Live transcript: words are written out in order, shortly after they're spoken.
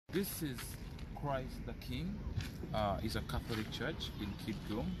This is Christ the King. It's a Catholic church in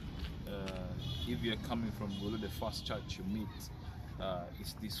Kitgum. If you're coming from Gulu, the first church you meet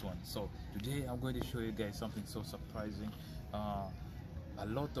is this one. So today I'm going to show you guys something so surprising. A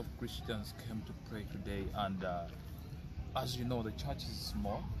lot of Christians came to pray today, and as you know, the church is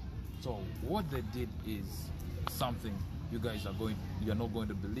small. So what they did is something you're not going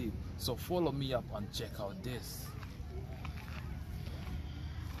to believe. So follow me up and check out this.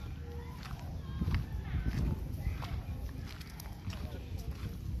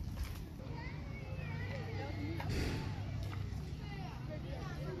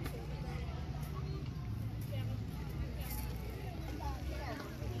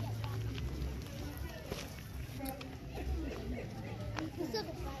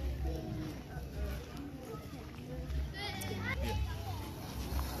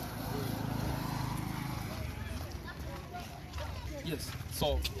 Yes,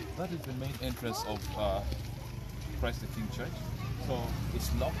 so that is the main entrance of Christ the King Church. So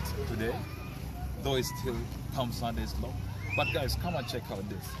it's locked today, though it's still Palm Sunday, it's locked. But guys, come and check out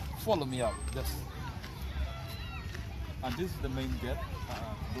this. Follow me up. And this is the main gate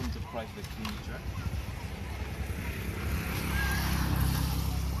going to Christ the King Church.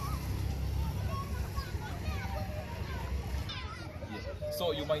 Yeah.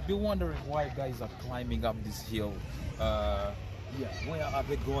 So you might be wondering why guys are climbing up this hill. Yeah, where are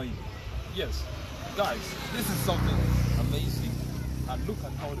they going? Yes, guys, this is something amazing. And look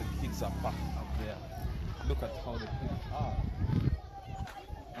at how the kids are packed up there. Look at how the kids are.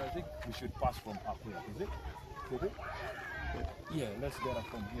 I think we should pass from up here, is it? Is it? Yeah, let's get up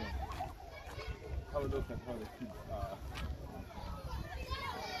from here. Have a look at how the kids are.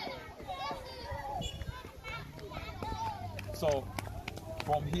 So,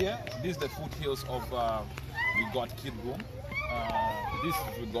 from here, this is the foothills of we got Kitgum. This is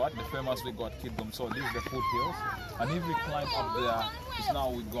the famous we got Kitgum. So this is the foothills, and if we climb up there, it's now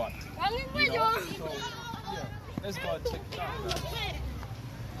we got. You know? So yeah, let's go and check it out, guys.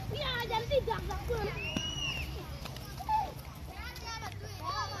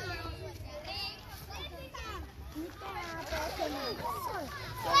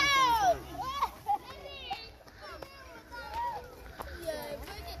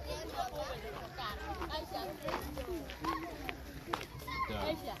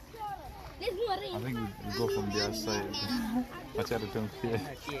 I think we go from the other side. I try to come here.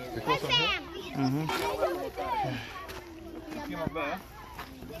 We go from here?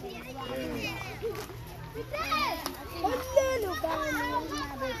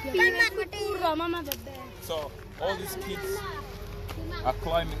 So all these kids are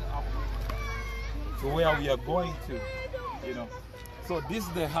climbing up to where we are going to, you know. So this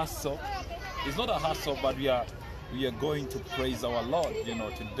is the hustle. It's not a hustle, but we are going to praise our Lord. You know,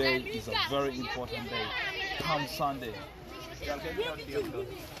 today is a very important day, Palm Sunday.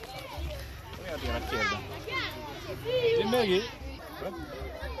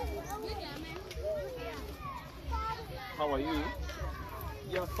 How are you?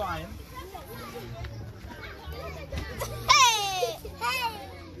 You're fine. Hey! Hey!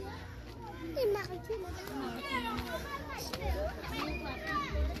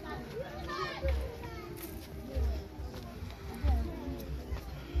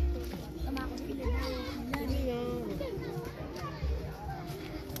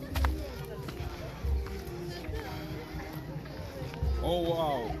 Oh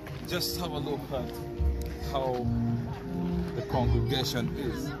wow, just have a look at how the congregation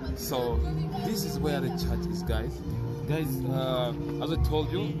is. So this is where the church is, guys. As I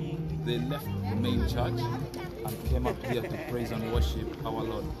told you, they left the main church and came up here to praise and worship our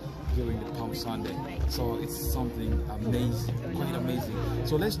Lord during the Palm Sunday. So it's something amazing, quite amazing.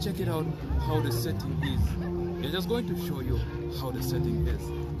 So let's check it out, how the setting is. We're just going to show you how the setting is,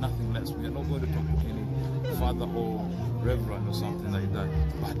 nothing less. We are not going to talk to any father or reverend or something like that,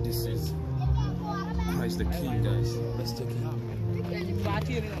 but this is Christ the King, guys. Let's check it out.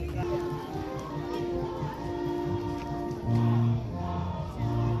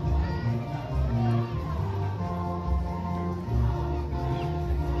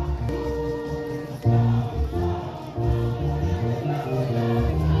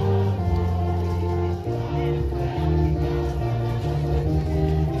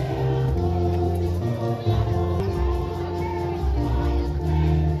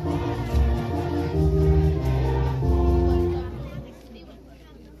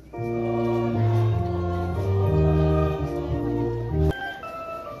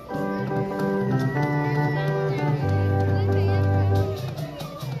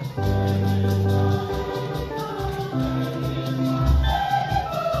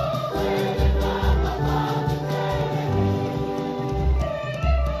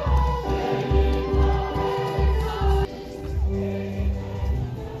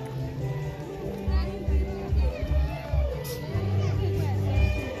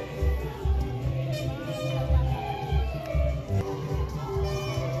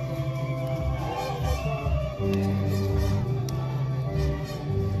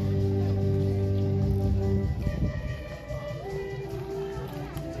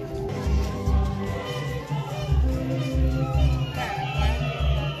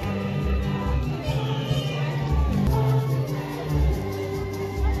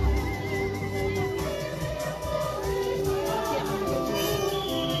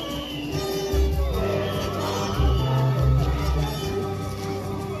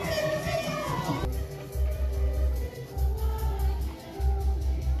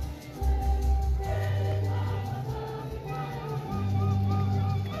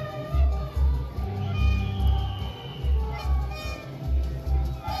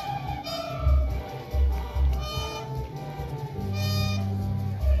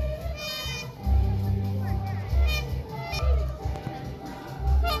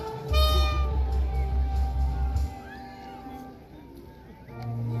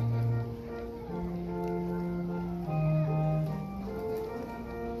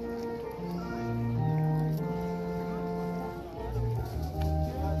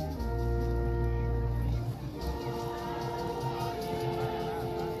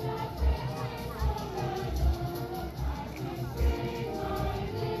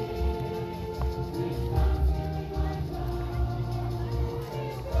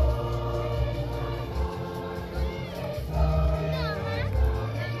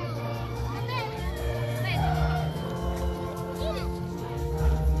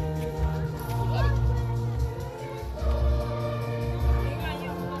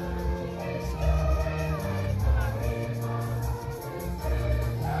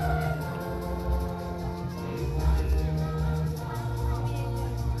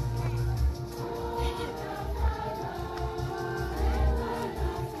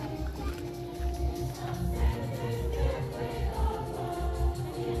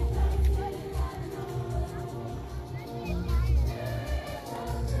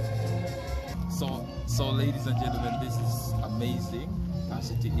 So ladies and gentlemen, this is amazing as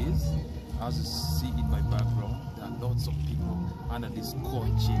it is. As you see in my background, there are lots of people under this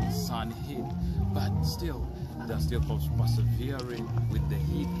scorching sun heat, but still they're still persevering with the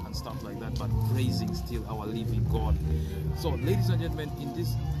heat and stuff like that, but praising still our living God. So ladies and gentlemen, in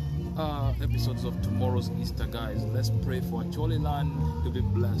this episodes of tomorrow's Easter, guys, let's pray for Holy Land to be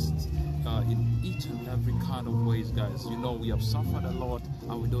blessed in each and every kind of ways, guys. You know, we have suffered a lot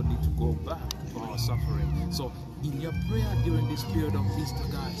and we don't need to go back to our suffering. So in your prayer during this period of Easter,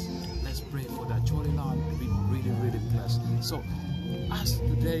 guys, let's pray for that Holy Land to be really blessed. So as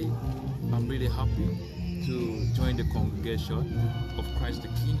today, I'm really happy to join the congregation of Christ the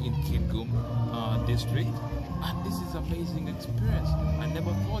King in Kitgum district, and this is amazing experience. I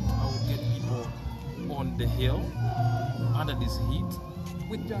never thought I would get people on the hill under this heat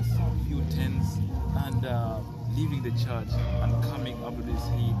with just a few tents and leaving the church and coming up to this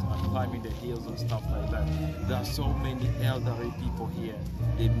heat and climbing the hills and stuff like that. There are so many elderly people here.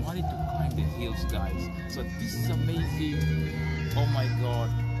 They wanted to climb the hills, guys. So this is amazing. Oh my God.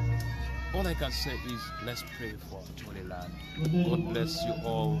 All I can say is let's pray for Holy Land. God bless you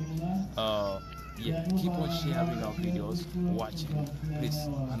all. Yeah, keep on sharing our videos, watching, please,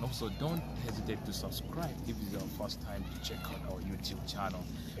 and also don't hesitate to subscribe if it's your first time to check out our YouTube channel.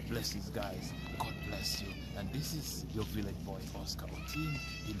 Blessings, guys. God bless you. And this is your village boy Oscar Otin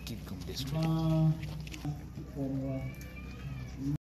in Kitgum district.